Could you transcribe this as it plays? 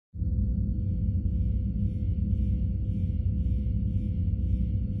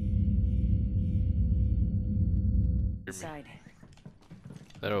me. Side.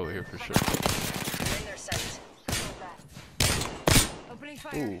 They're over here for sure. They're in their sights. Opening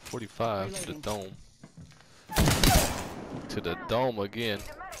fire. Ooh, 45 to the dome. To the dome again.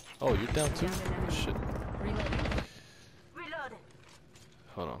 Oh, you're down too? Oh, shit. Reloading.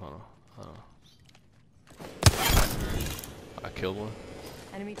 Hold on. I killed one.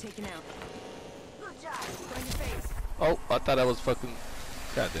 Enemy taken out. Good job. Going to phase. Oh, I thought I was fucking.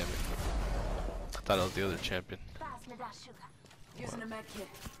 God damn it. I thought I was the other champion. Using a med kit.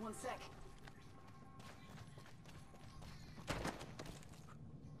 1 sec.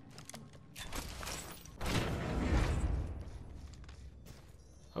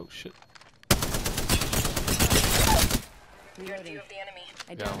 Oh shit. Reloading. Of the enemy.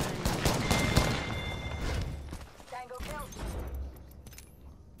 I Yeah. don't. Tango killed.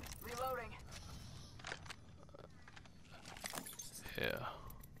 Reloading. Yeah.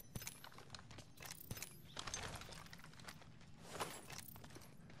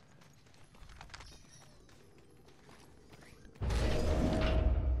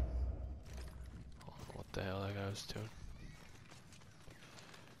 What the hell that guy was doing?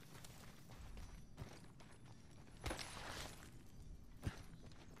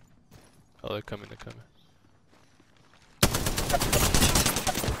 Oh, they're coming.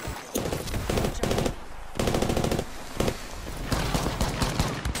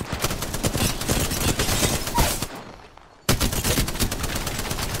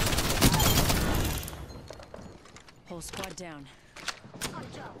 Whole squad down.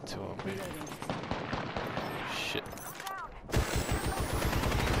 Two on me. Reloading. Shit.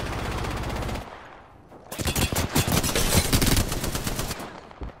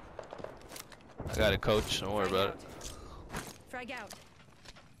 I got it, coach. Don't worry about it. Frag out.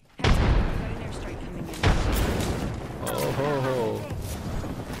 Got an airstrike coming in. Oh ho ho.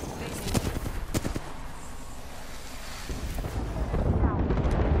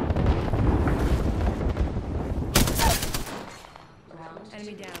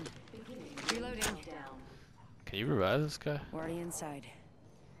 Enemy down. Reloading. Can you revive this guy? Already inside.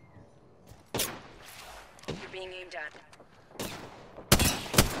 You're being aimed at.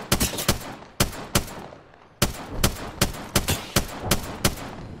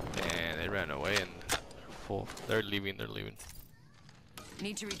 Man, they ran away and full. They're leaving.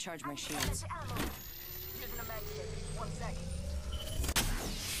 Need to recharge my shields. Using a med kit. 1 sec.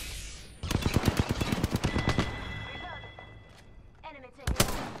 Enemy taken out.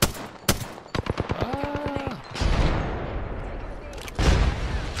 Ah!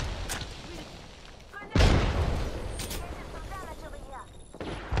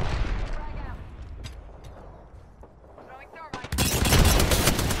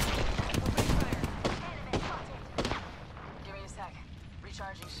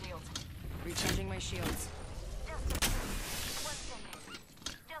 Recharging shields. Recharging my shields.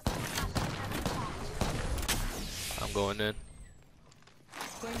 I'm going in.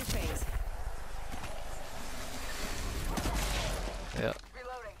 Going to phase. Yeah.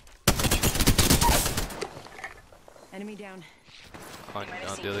 Reloading. Enemy down. On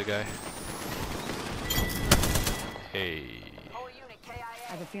the other guy. Hey.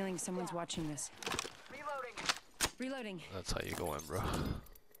 I have a feeling someone's watching this. Reloading. That's how you go in, bro.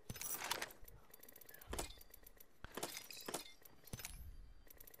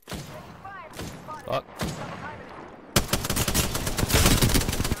 Fuck.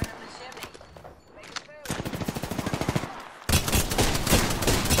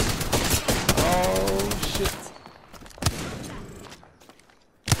 Oh shit.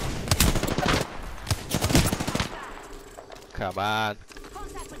 Come on.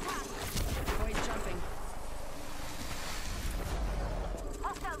 Boy jumping.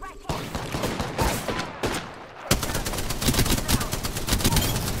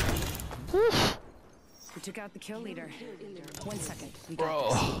 We took out the kill leader. 1 second. We got Bro.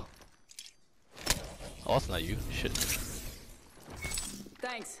 this. Oh, that's not you. Shit.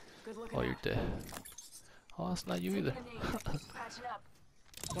 Thanks. Good looking. Oh, you're dead. Oh, that's not you either.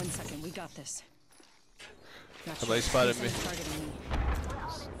 1 second. We got this. Not Somebody sure. spotted me. Someone's targeting me.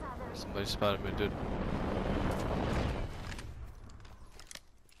 Somebody spotted me, dude.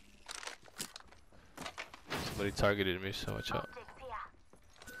 Somebody targeted me, so watch out.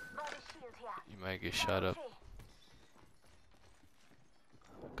 You might get shot up.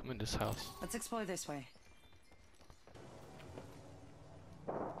 Come in this house. Let's explore this way.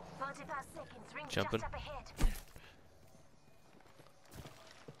 Jumping.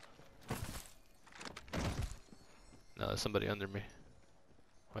 No, there's somebody under me.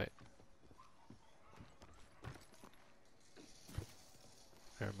 Wait.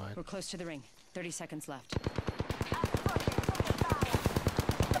 Never mind. We're close to the ring. 30 seconds left.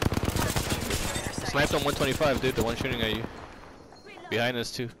 Sniped on 125, dude. The one shooting at you. Behind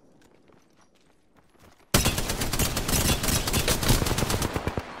us too.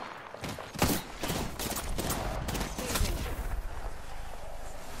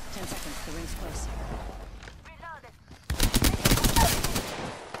 The ring's close.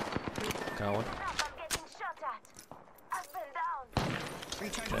 Got one.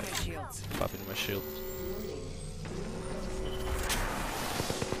 Recharging my shields. Popping my shield.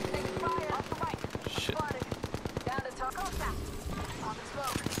 Shit.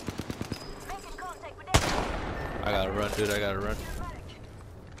 I gotta run, dude. I gotta run.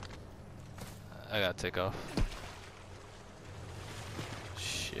 I gotta take off.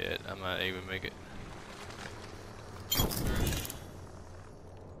 Shit, I might even make it.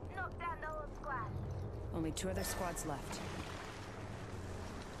 Only 2 other squads left.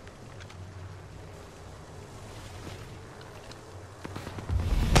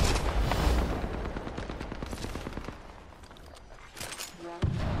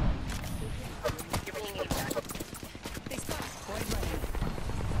 They spot. Void running.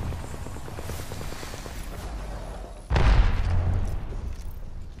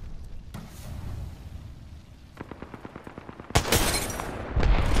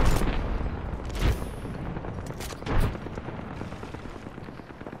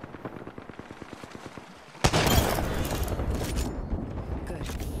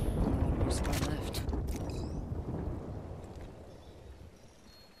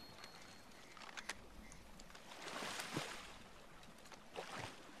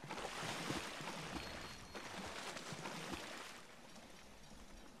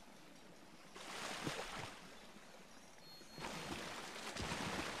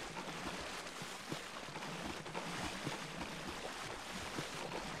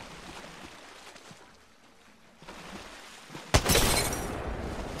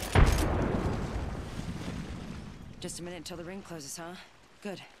 Just a minute till the ring closes, huh?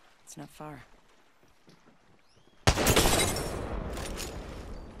 Good. It's not far.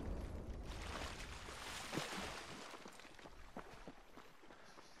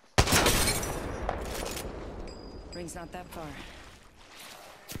 Ring's not that far.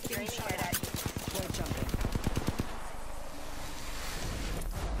 Getting shot at. Void jumping.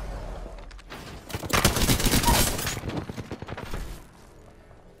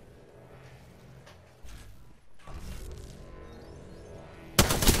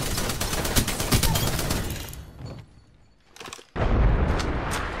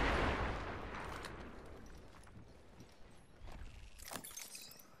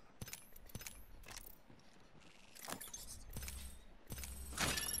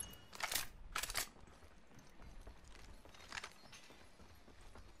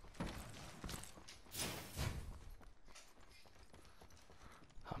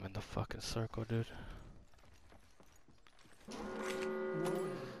 I'm in the fucking circle, dude.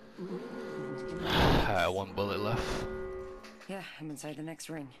 I had 1 bullet left. Yeah, I'm inside the next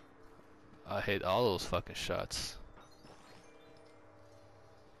ring. I hate all those fucking shots.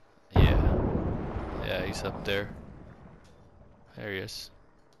 Yeah. Yeah, he's up there. There he is.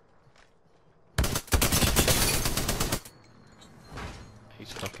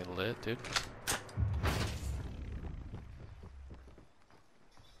 He's fucking lit, dude.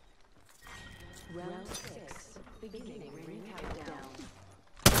 Round 6, beginning ring countdown.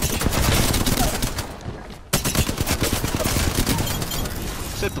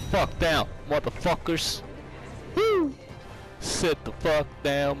 Sit the fuck down, motherfuckers. Woo! Sit the fuck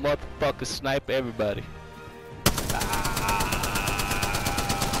down, motherfuckers. Snipe everybody. Ah.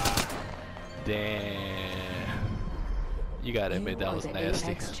 Damn. You gotta admit that was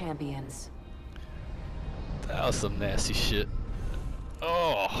nasty. Champions. That was some nasty shit.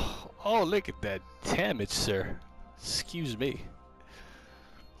 Oh, look at that damage, sir. Excuse me.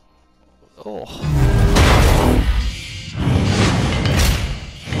 Oh.